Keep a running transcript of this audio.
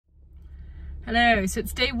Hello, so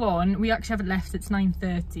it's day one. We actually haven't left, it's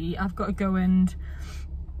 9:30. I've got to go and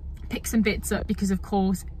pick some bits up because of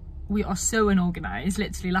course we are so unorganised.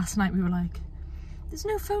 Literally last night we were like, there's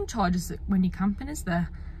no phone chargers when you're camping, is there?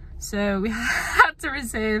 So we had to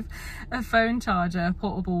reserve a phone charger, a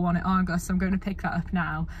portable one at Argos, so I'm going to pick that up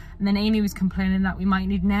now. And then Amy was complaining that we might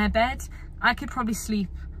need an air bed. I could probably sleep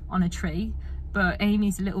on a tree, but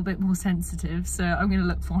Amy's a little bit more sensitive, so I'm going to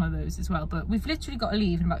look for one of those as well. But we've literally got to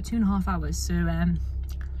leave in about 2.5 hours, so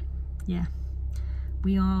yeah,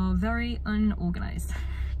 we are very unorganised.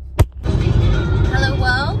 Hello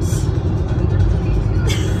world.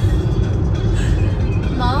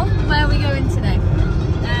 Mom, where are we going today?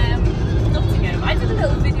 Nottingham. I did a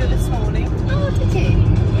little video this morning. Oh, did you?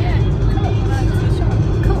 Yeah,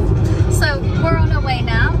 Cool. So we're on our way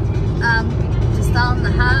now. Just on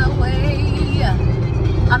the highway.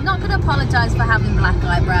 I'm not going to apologise for having black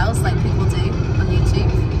eyebrows like people do on YouTube.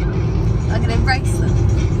 I'm going to embrace them.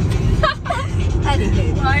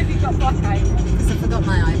 Anywho. Why have you got black eyebrows? Because I forgot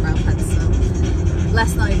my eyebrow pencil.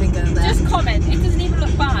 Let's not even go there. Just comment. It doesn't even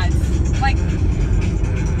look bad. Like,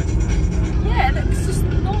 yeah, it's just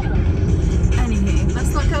normal. Anywho,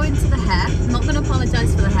 let's not go into the hair. I'm not going to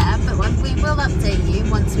apologise for the hair, but we will update you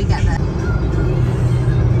once we get there.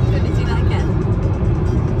 Going to do that again.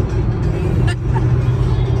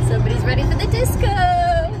 Somebody's ready for the disco.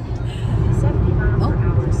 Oh,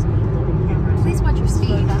 please watch your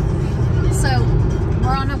speed. So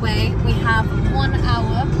we're on our way. We have 1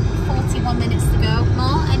 hour, 41 minutes to go.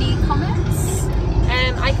 More? Any comments?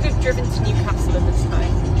 I could have driven to Newcastle in this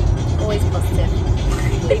time. Always positive.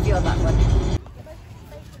 Leave you on that one.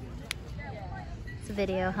 It's a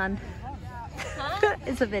video, hun. Huh?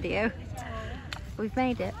 It's a video. We've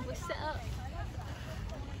made it. We're set up.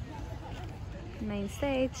 Main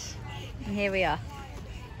stage. And here we are.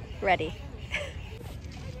 Ready.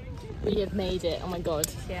 We have made it. Oh my god.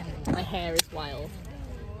 Yeah. My hair is wild.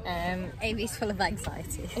 Amy's full of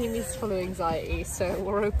anxiety. Amy's full of anxiety, so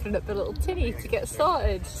we're opening up the little tinny to get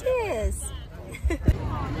started. Cheers!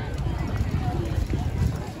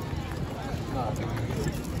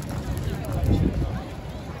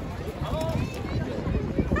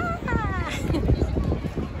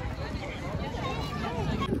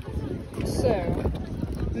 So,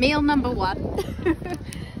 meal number one.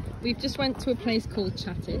 we've just went to a place called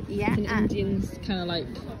Chaaatit. Yeah. It's an Indian's kind of like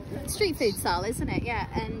street food style, isn't it? Yeah.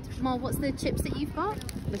 And Mo, what's the chips that you've got?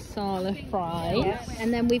 masala fries. Yeah.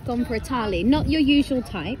 And then we've gone for a thali. Not your usual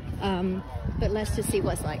type, but let's just see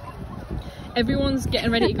what it's like. Everyone's getting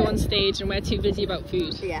ready to go on stage and we're too busy about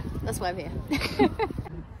food. Yeah, that's why I'm here.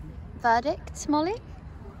 Verdict, Molly?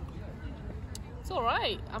 It's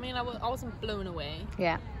alright. I mean, I wasn't blown away.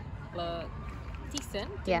 Yeah. But decent.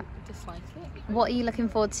 Yeah. Dislike it. What are you looking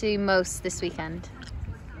forward to most this weekend?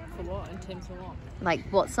 For what? In terms of what? Like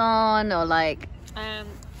what's on, or like...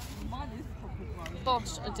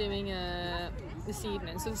 Bosch are doing this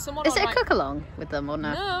evening. So someone Is it a cook-along with them or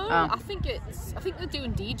no? No, Oh. I think they're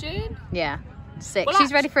doing DJing. Yeah. Sick. Well,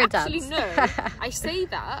 She's ready for a dance. Actually, no. I say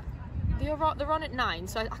that. They're on at 9,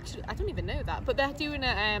 so I don't even know that. But they're doing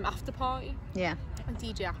an after party. Yeah. A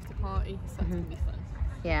DJ after party, so that's gonna be fun.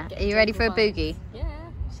 Yeah. Are you ready for a boogie? Yeah.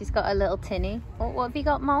 She's got a little tinny. What have you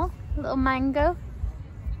got, Mo? A little mango?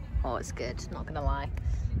 Oh, it's good. Not gonna lie.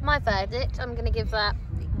 My verdict, I'm gonna give that...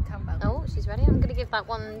 Oh, she's ready. I'm gonna give that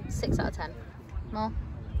one 6 out of 10. Mo?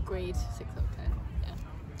 Agreed. 6 out of 10. Yeah.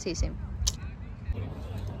 See you soon.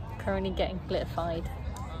 Currently getting glitterified.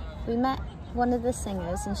 We met one of the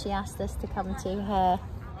singers and she asked us to come to her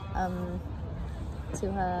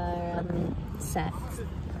set.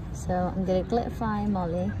 So I'm gonna glitterify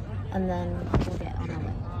Molly and then we'll get on our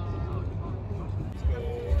way.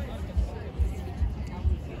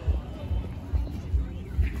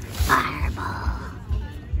 Fireball.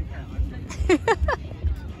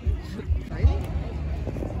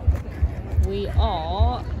 We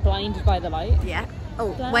are blinded by the light. Yeah.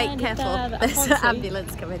 Oh, Blinded wait, careful. There's an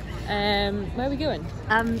ambulance coming. Where are we going?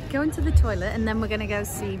 Going to the toilet and then we're gonna go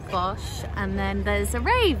see Bosch and then there's a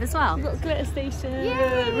rave as well. We've got a glitter station.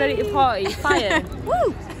 Yay! Ready to party. Fire.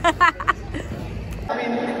 Woo! I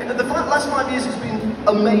mean, the last 5 years has been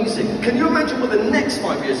amazing. Can you imagine what the next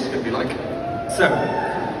 5 years is going to be like? So,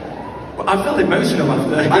 well, I felt emotional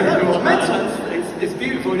after I know, it's mental. It's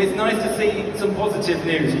beautiful and it's nice to see some positive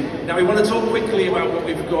news. Now we want to talk quickly about what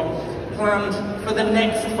we've got planned for the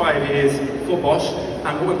next 5 years for Bosch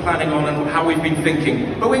and what we're planning on and how we've been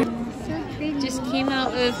thinking. But we Just came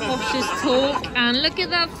out of Bosch's talk and look at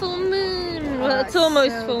that full moon. Well, it's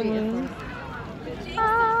almost so full beautiful. moon.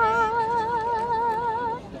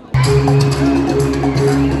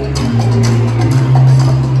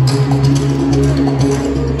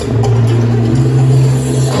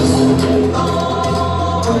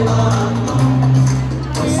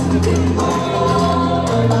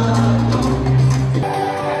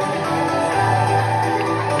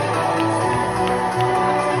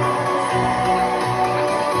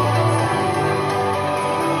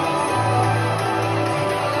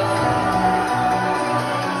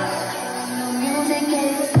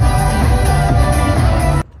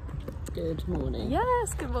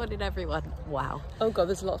 Yes, good morning everyone. Wow. Oh god,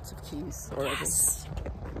 there's lots of queues already. Yes.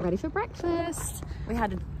 Ready for breakfast. We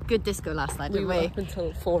had a good disco last night, didn't we? We were up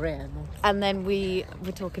until 4 AM. And then we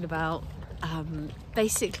were talking about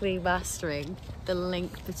basically mastering the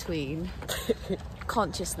link between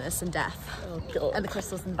consciousness and death. Oh god. And the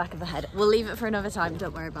crystals in the back of the head. We'll leave it for another time,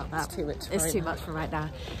 don't worry about that. It's too much for It's right too now. much for right now.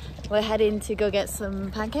 We're heading to go get some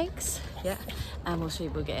pancakes. Yeah. And we'll show you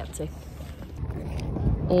what we'll get up to.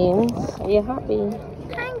 Are you happy?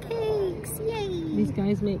 Pancakes, yay! These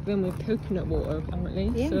guys make them with coconut water apparently.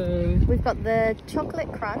 Yeah. So We've got the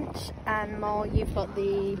chocolate crunch and more, you've got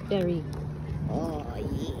the... berry. Oh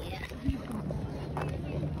yeah.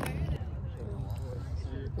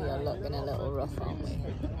 We are looking a little rough, aren't we?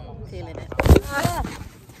 Feeling it.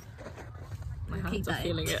 My Keep hands are that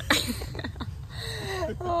feeling it.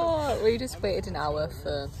 Oh, we just waited an hour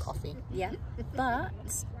for coffee. Yeah, but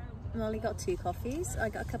Molly got 2 coffees, I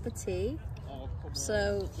got a cup of tea.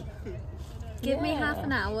 So give me half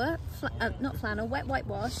an hour, not flannel, wet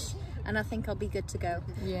whitewash, and I think I'll be good to go.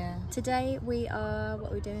 Yeah. Today we are,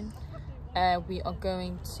 what are we doing? We are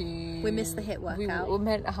going to... We missed the HIIT workout. We were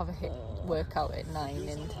meant to have a HIIT workout at 9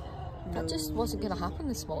 and that just wasn't going to happen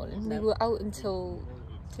this morning. No. We were out until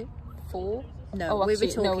 2? 4. No, oh, we actually,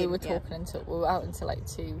 were talking. No, we were yeah. talking until we were out until like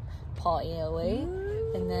 2, partying away,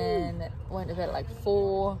 and then went to bed at like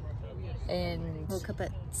 4, and Woke up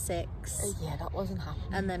at 6. yeah, that wasn't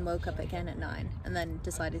happening. And then woke up again at 9, and then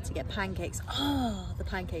decided to get pancakes. Oh, the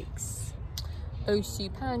pancakes! Osu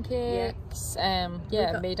pancakes.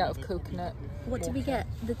 Yeah, made out of coconut. What did we get?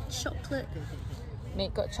 The chocolate.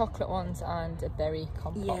 Mate got chocolate ones and a berry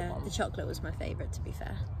compote Yeah, one. the chocolate was my favourite, to be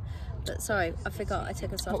fair. But sorry, I forgot. I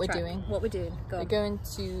took us off What we're track. doing? What we're doing? Go We're on. going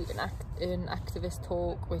to an activist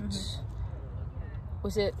talk, which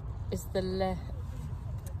was it? Is the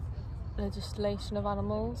legislation of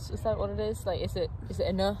animals? Is that what it is? Like, is it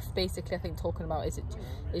enough? Basically, I think talking about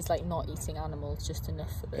is like not eating animals just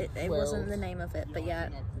enough for the It world? wasn't the name of it, but yeah,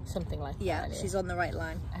 Something like yeah, that. Anyway. she's on the right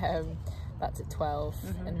line. That's at 12,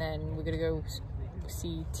 and then we're gonna go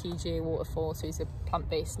see TJ Waterfall. So he's a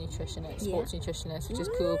plant-based nutritionist, sports nutritionist, which is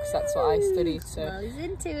cool because that's what I studied. So Molly's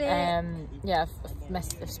into it. yeah,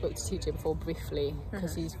 I've spoke to TJ before briefly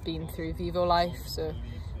because he's been through Vivo Life, so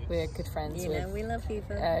we're good friends. You with know, we love you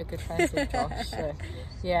for good friends with Josh. So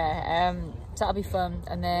yeah, so that'll be fun.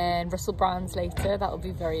 And then Russell Brand's later. That'll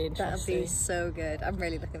be very interesting. That'll be so good. I'm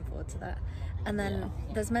really looking forward to that. And then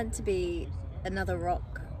there's meant to be another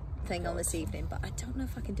rock thing on this evening, but I don't know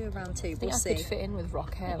if I can do a round 2. I think We'll I see. could fit in with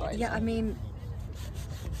rock hair, right? Yeah, I mean,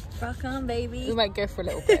 rock on, baby. We might go for a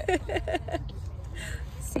little bit.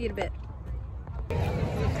 See you in a bit.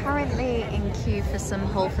 Currently in queue for some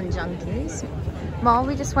Wholesome Junkies. Mar,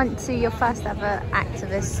 we just went to your first ever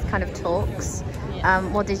activist kind of talks.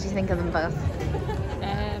 What did you think of them both?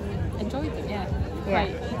 Enjoyed them, yeah. Yeah.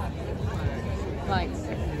 Like,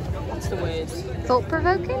 what's the word?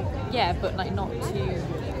 Thought-provoking? Yeah, but like not too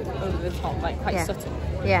over the top, like quite subtle.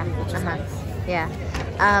 Yeah. Which is nice. Yeah.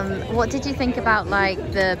 What did you think about like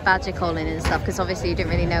the badger calling and stuff? Because obviously you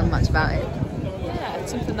didn't really know much about it. Yeah,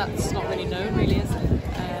 it's something that's not really known, really, is it?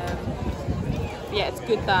 Yeah, it's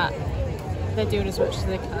good that they're doing as much as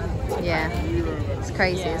they can. Yeah, it's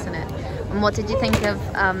crazy, isn't it? And what did you think of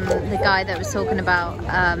the guy that was talking about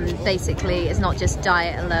basically it's not just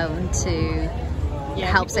diet alone to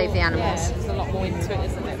help save the animals? Yeah, there's a lot more into it,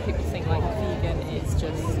 isn't it? People think like vegan is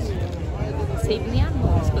just saving the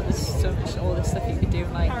animals, but there's so much, all this stuff you could do,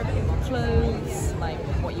 like clothes, like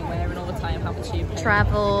what you're wearing all the time, how much you pay.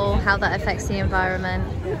 Travel, how that affects the environment.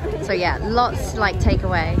 So yeah, lots to like take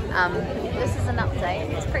away. This is an update.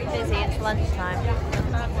 It's pretty busy. It's lunchtime,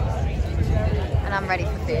 and I'm ready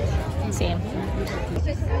for food. Same.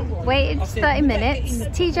 Waited 30 minutes.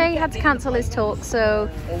 TJ had to cancel his talk, so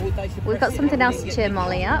we've got something else to cheer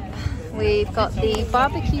Molly up. We've got the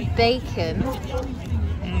barbecue bacon.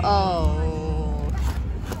 Oh,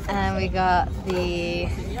 and we got the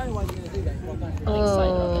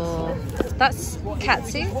that's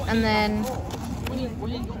katsu, and then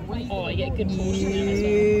Oh, I get good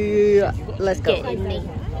let's go. I'm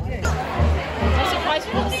surprised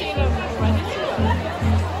you've not seen them already.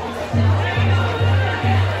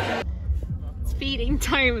 It's feeding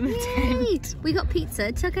time in the tent. We got pizza.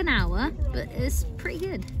 It took an hour, but it's pretty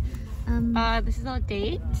good. This is our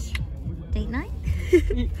date. Date night.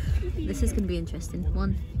 This is going to be interesting.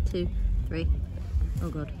 1, 2, 3. Oh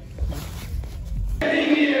god. Let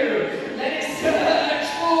it search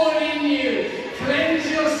for in you. Cleanse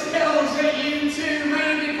yourselves that you too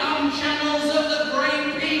may become channels of the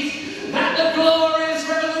brain peace. That the glorious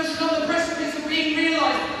revolution on the precipice of being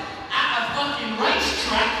realised at a fucking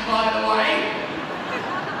racetrack, by the way.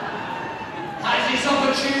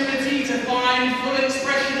 find full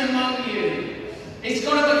expression among you. It's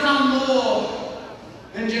got to become more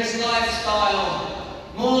than just lifestyle,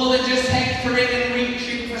 more than just hectoring and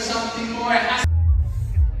reaching for something more. It has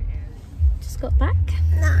Just got back.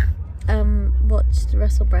 Watched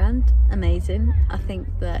Russell Brand, amazing. I think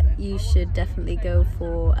that you should definitely go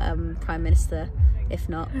for Prime Minister, if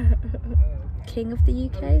not King of the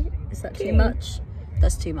UK. Is that too much?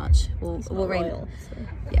 That's too much. We'll rein royal, so.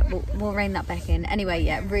 Yeah, we'll rein that back in. Anyway,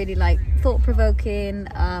 yeah, really like thought-provoking.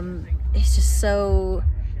 It's just so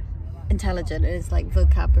intelligent. It's like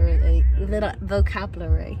vocabulary.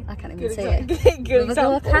 I can't even say it. Good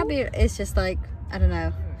Vocabulary is just like, I don't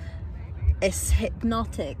know. It's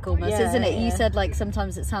hypnotic almost, isn't it? You said like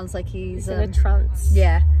sometimes it sounds like he's in a trance.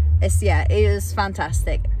 Yeah, it is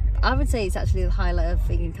fantastic. I would say it's actually the highlight of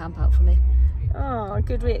Vegan Camp Out for me. Oh,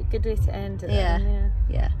 good way to end it.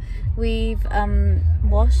 Yeah. We've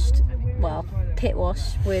pit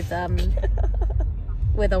wash with our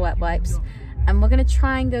wet wipes, and we're gonna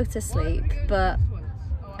try and go to sleep. But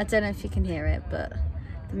I don't know if you can hear it, but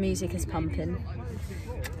the music is pumping.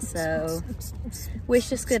 So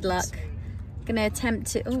wish us good luck. Gonna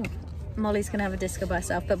attempt to. Oh, Molly's gonna have a disco by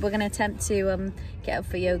herself, but we're gonna attempt to get up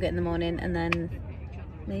for yoga in the morning, and then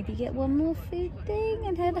maybe get one more food thing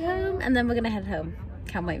and head home, and then we're gonna head home.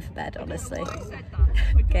 Can't wait for bed, honestly.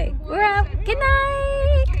 Okay, we're out. Good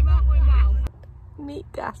night. Meet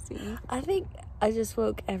Gassy. I think I just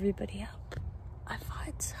woke everybody up. I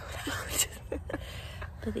fight so loud.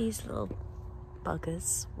 But these little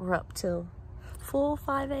buggers were up till 4 or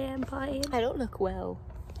 5 a.m. partying. I don't look well.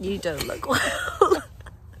 You don't look well.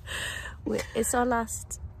 It's our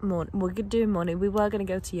last morning. We're doing morning. We were going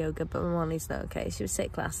to go to yoga, but Molly's not okay. She was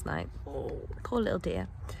sick last night. Oh, poor little dear.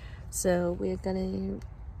 So we're going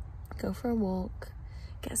to go for a walk,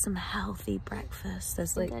 get some healthy breakfast.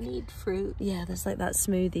 There's like, I need fruit. Yeah, there's like that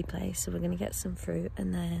smoothie place. So we're going to get some fruit,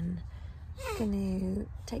 and then we're going to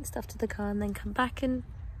take stuff to the car and then come back and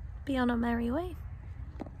be on our merry way.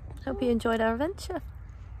 Hope you enjoyed our adventure.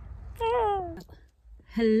 Yeah.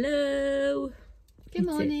 Hello. Good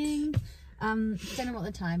morning. Don't know what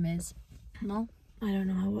the time is. No, I don't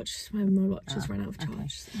know. My watch has run out of charge.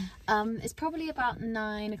 Okay. So. It's probably about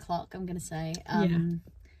 9 o'clock. I'm gonna say.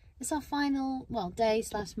 It's our final day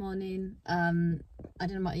 / morning. I don't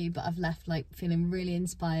know about you, but I've left like feeling really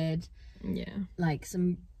inspired. Yeah. Like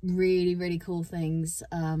some really cool things.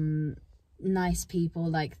 Nice people.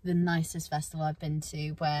 Like the nicest festival I've been to,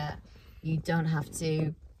 where you don't have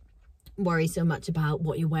to worry so much about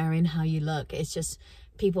what you're wearing, how you look. It's just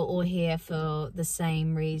people all here for the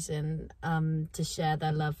same reason, to share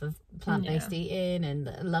their love of plant-based eating and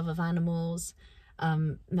the love of animals.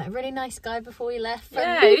 Met a really nice guy before we left from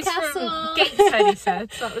Newcastle. Gateshead, he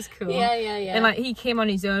said. So that was cool. Yeah. And like he came on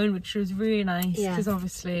his own, which was really nice, because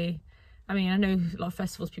obviously, I mean, I know a lot of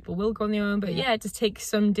festivals people will go on their own, but yeah, it just takes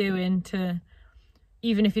some doing to,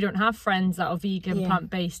 even if you don't have friends that are vegan,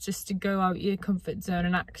 plant-based, just to go out your comfort zone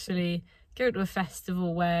and actually go to a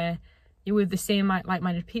festival where you're with the same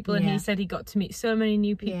like-minded people. And he said he got to meet so many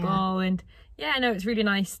new people. And yeah, no, it's really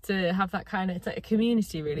nice to have that kind of, it's like a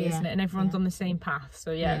community really, isn't it? And everyone's on the same path.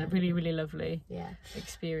 So yeah, really lovely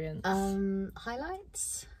experience.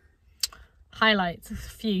 Highlights, a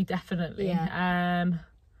few definitely.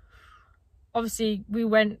 Obviously we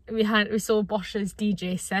saw Bosch's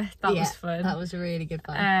DJ set. That was fun. That was really good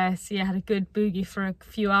fun. So yeah, had a good boogie for a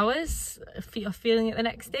few hours, feeling it the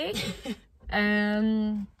next day.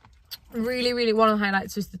 Really one of the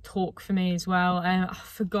highlights was the talk for me as well. I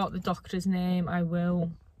forgot the doctor's name. I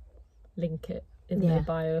will link it in the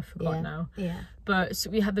bio. I forgot now. But so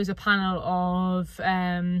there was a panel of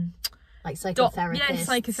like psychotherapists.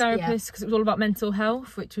 Psychotherapists, because it was all about mental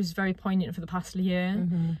health, which was very poignant for the past year.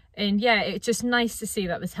 And yeah, it's just nice to see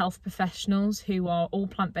that there's health professionals who are all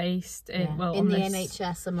plant-based. In the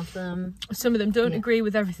NHS, some of them don't agree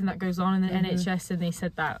with everything that goes on in the NHS, and they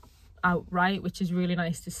said that outright, which is really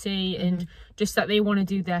nice to see. And just that they want to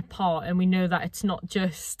do their part, and we know that it's not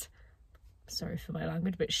just, sorry for my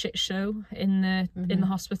language, but shit show in the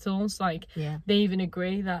hospitals. Like they even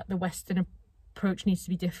agree that the Western approach needs to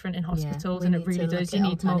be different in hospitals, and it really does. You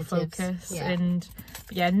need more focus. And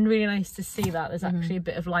really nice to see that there's actually a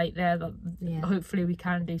bit of light there, that hopefully we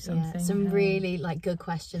can do something. Some really like good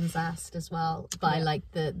questions asked as well by like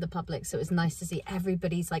the public, so it's nice to see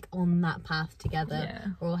everybody's like on that path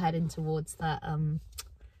together. We're all heading towards that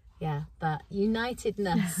that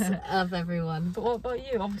unitedness of everyone. But what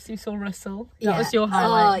about you? Obviously you saw Russell. That was your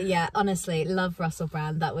highlight. Oh yeah, honestly, love Russell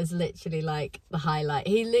Brand. That was literally like the highlight.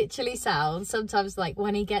 He literally sounds sometimes like,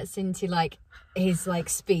 when he gets into like his like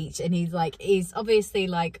speech, and he's obviously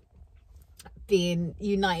like being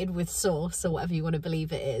united with source or whatever you want to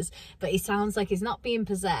believe it is, but he sounds like he's not being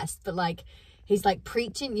possessed, but like he's like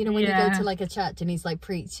preaching, you know, when you go to like a church and he's like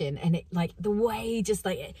preaching, and it like the way he just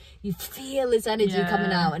like, you feel his energy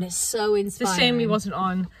coming out, and it's so inspiring. It's a shame he wasn't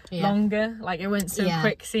on longer, like it went so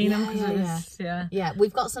quick seeing him, because it was,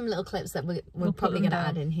 we've got some little clips that we're probably going to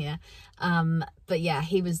add in here, but yeah,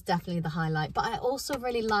 he was definitely the highlight. But I also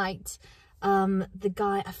really liked the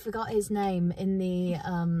guy, I forgot his name, in the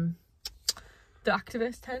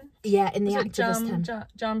activist tent. Yeah, in the activist tent.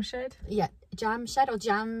 Jam shed. Yeah, jam shed or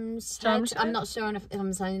jam shed. I'm not sure if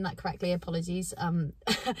I'm saying that correctly. Apologies.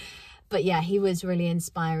 But yeah, he was really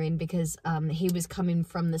inspiring, because he was coming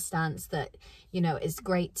from the stance that, you know, it's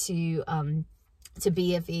great to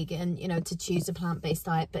be a vegan, you know, to choose a plant-based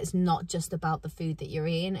diet, but it's not just about the food that you're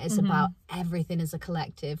eating, it's about everything as a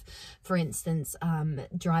collective. For instance,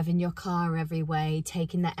 driving your car every way,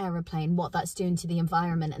 taking the aeroplane, what that's doing to the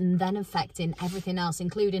environment, and then affecting everything else,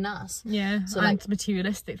 including us. So like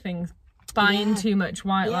materialistic things, buying too much,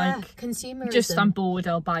 like consumerism. Just I'm bored,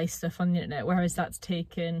 I'll buy stuff on the internet, whereas that's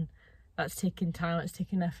taking time, it's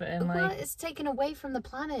taking effort, and like it's taken away from the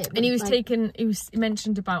planet. And he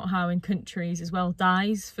mentioned about how in countries as well,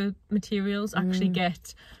 dyes for materials actually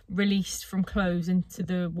get released from clothes into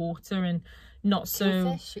the water, and not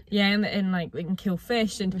so and like they can kill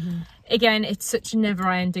fish, and again, it's such a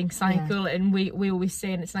never-ending cycle, and we always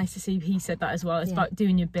say, and it's nice to see he said that as well, it's about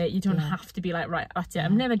doing your bit. You don't have to be like, right, that's it,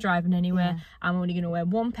 I'm never driving anywhere, I'm only going to wear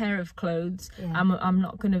one pair of clothes, I'm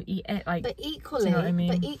not going to eat it, like, but equally, do you know what I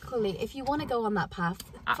mean? If you want to go on that path,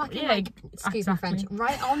 fucking excuse exactly. my French,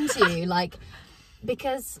 right onto you, like,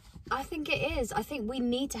 because I think it is. I think we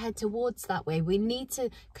need to head towards that way. We need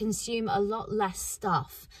to consume a lot less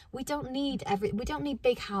stuff. We don't need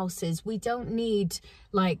big houses. We don't need,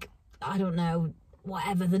 like, I don't know,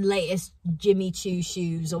 whatever the latest Jimmy Choo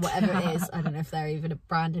shoes or whatever it is. I don't know if they're even a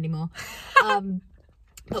brand anymore.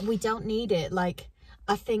 But we don't need it. Like,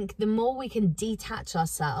 I think the more we can detach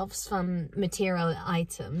ourselves from material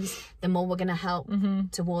items, the more we're going to help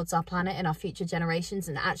towards our planet and our future generations,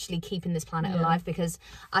 and actually keeping this planet alive, because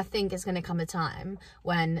I think it's going to come a time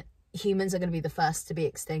when humans are going to be the first to be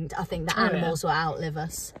extinct. I think the animals will outlive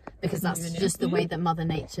us, because that's just the way that Mother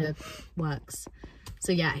Nature works.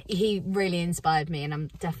 So yeah, he really inspired me, and I'm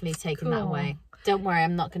definitely taking that away. Don't worry,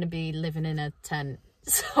 I'm not going to be living in a tent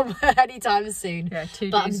somewhere anytime soon. Yeah, 2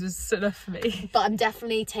 days was enough for me. But I'm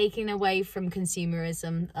definitely taking away from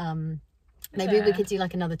consumerism. Maybe we could do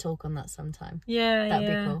like another talk on that sometime. Yeah, that'd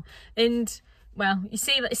be cool. And well, you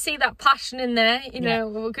see that passion in there. You know,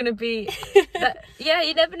 we're gonna be.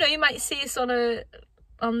 You never know. You might see us on the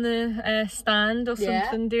stand or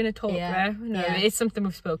something, doing a talk there. No, it's something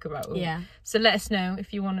we've spoke about. So let us know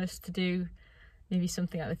if you want us to do maybe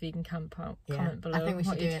something at the vegan camp out. Comment below. I think we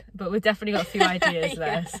should do it. But we've definitely got a few ideas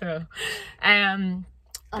there. So, I'll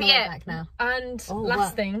back now. And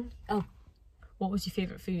last thing. Oh, what was your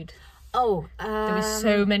favourite food? Oh, there were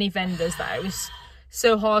so many vendors that it was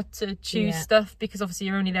so hard to choose stuff, because obviously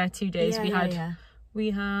you're only there 2 days. We had 4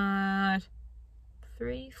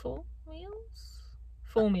 meals.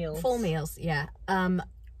 4 meals. 4 meals. Yeah.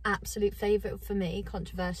 Absolute favourite for me,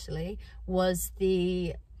 controversially, was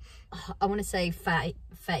the, I want to say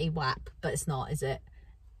fatty wap, but it's not, is it?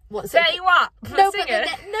 What's fatty wap? No,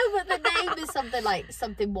 but the name is something like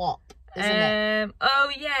something wop, isn't it? Oh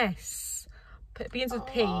yes, it begins with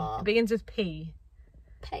P. It begins with P.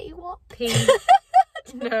 Pay what? P.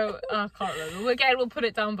 No, I can't remember. Again, we'll put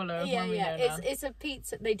it down below. It's a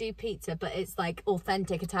pizza. They do pizza, but it's like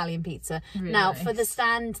authentic Italian pizza. Really now, nice. For the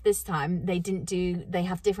stand this time, they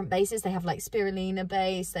have different bases. They have like spirulina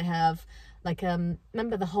base. They have like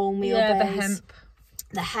remember the wholemeal base?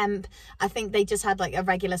 The hemp. I think they just had like a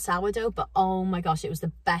regular sourdough, but oh my gosh, it was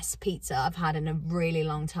the best pizza I've had in a really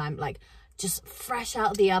long time. Like, just fresh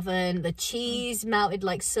out of the oven. The cheese melted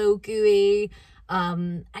like so gooey,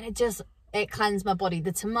 and it cleansed my body.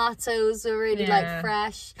 The tomatoes are really like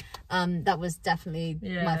fresh. That was definitely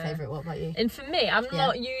my favourite. What about you? And for me, I'm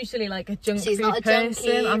not usually like a junk food not a person.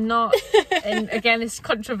 junkie. I'm not. And again, it's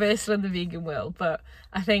controversial in the vegan world, but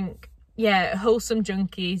I think Wholesome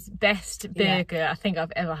Junkies, best burger I think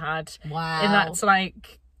I've ever had. Wow. And that's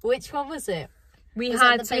like, which one was it? We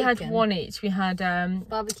had one each. We had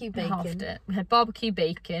barbecue bacon. We had barbecue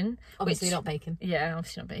bacon. Obviously not bacon. Yeah,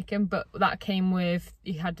 obviously not bacon. But that came with,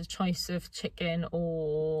 you had the choice of chicken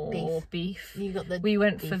or beef. You got the We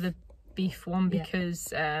went for the beef one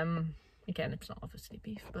because again, it's not obviously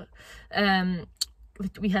beef, but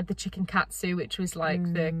we had the chicken katsu, which was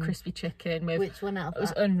like the crispy chicken with, which one out of it was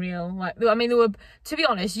that? unreal. Like, I mean, there were, to be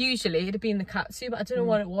honest, usually it'd have been the katsu, but I don't know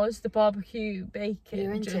what it was. The barbecue bacon.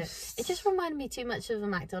 You're into it. It just reminded me too much of a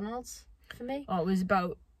McDonald's for me. Oh, it was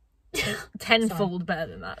about tenfold better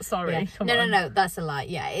than that. Sorry. Yeah. Come on. No, that's a lie.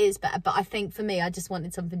 Yeah, it is better. But I think for me, I just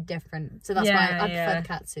wanted something different. So that's why I prefer the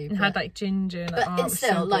katsu. It had like ginger. And, like, but it's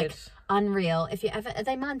still so like good. unreal. If you ever, are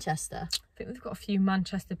they Manchester? I think they've got a few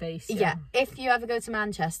Manchester based. Yeah. If you ever go to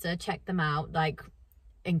Manchester, check them out. Like,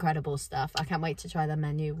 incredible stuff. I can't wait to try their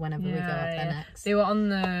menu whenever we go up there next. They were on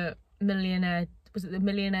the millionaire. Was it the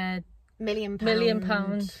millionaire? £1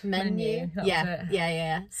 million menu. That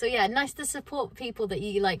Yeah. So yeah, nice to support people that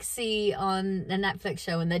you like see on a Netflix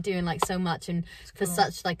show, and they're doing like so much and for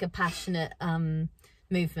such like a passionate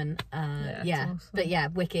movement. Awesome. But yeah,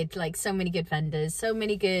 wicked. Like so many good vendors, so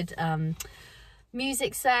many good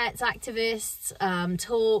music sets, activists,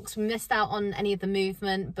 talks. We missed out on any of the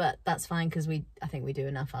movement, but that's fine because I think we do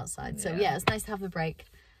enough outside. So yeah, it's nice to have a break.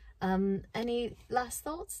 Any last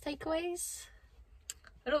thoughts, takeaways?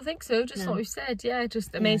 I don't think so. Just what we've said. Yeah,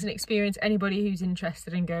 just amazing experience. Anybody who's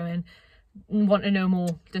interested in going and want to know more,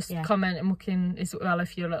 just comment, and we can, as well,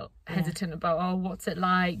 if you're a little hesitant about, oh, what's it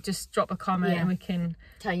like, just drop a comment and we can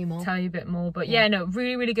tell you a bit more. But yeah, no,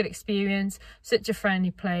 really, really good experience. Such a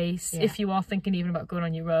friendly place. If you are thinking even about going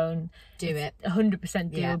on your own, do it. 100%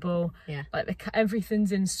 doable. Yeah. Like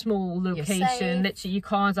everything's in small location. Literally, your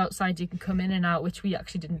car's outside, you can come in and out, which we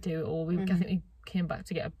actually didn't do at all. I think we came back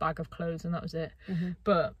to get a bag of clothes and that was it.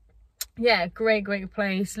 But yeah, great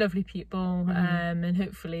place, lovely people, and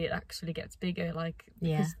hopefully it actually gets bigger. Like,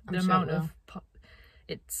 because the amount of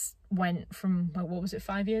it's went from, like, what was it,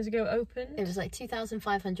 5 years ago it opened? It was like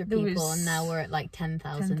 2,500 people, and now we're at like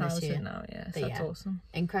 10,000 this year. Now, so that's awesome.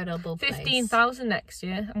 Incredible place. 15,000 next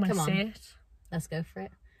year. I'm gonna see it. Let's go for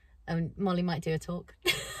it. And Molly might do a talk.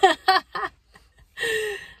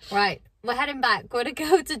 Right, we're heading back. We're going to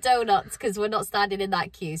go to Donuts because we're not standing in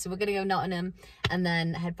that queue. So we're going to go Nottingham and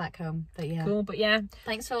then head back home. But yeah. Cool, but yeah.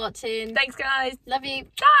 Thanks for watching. Thanks, guys. Love you.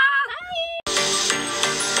 Bye.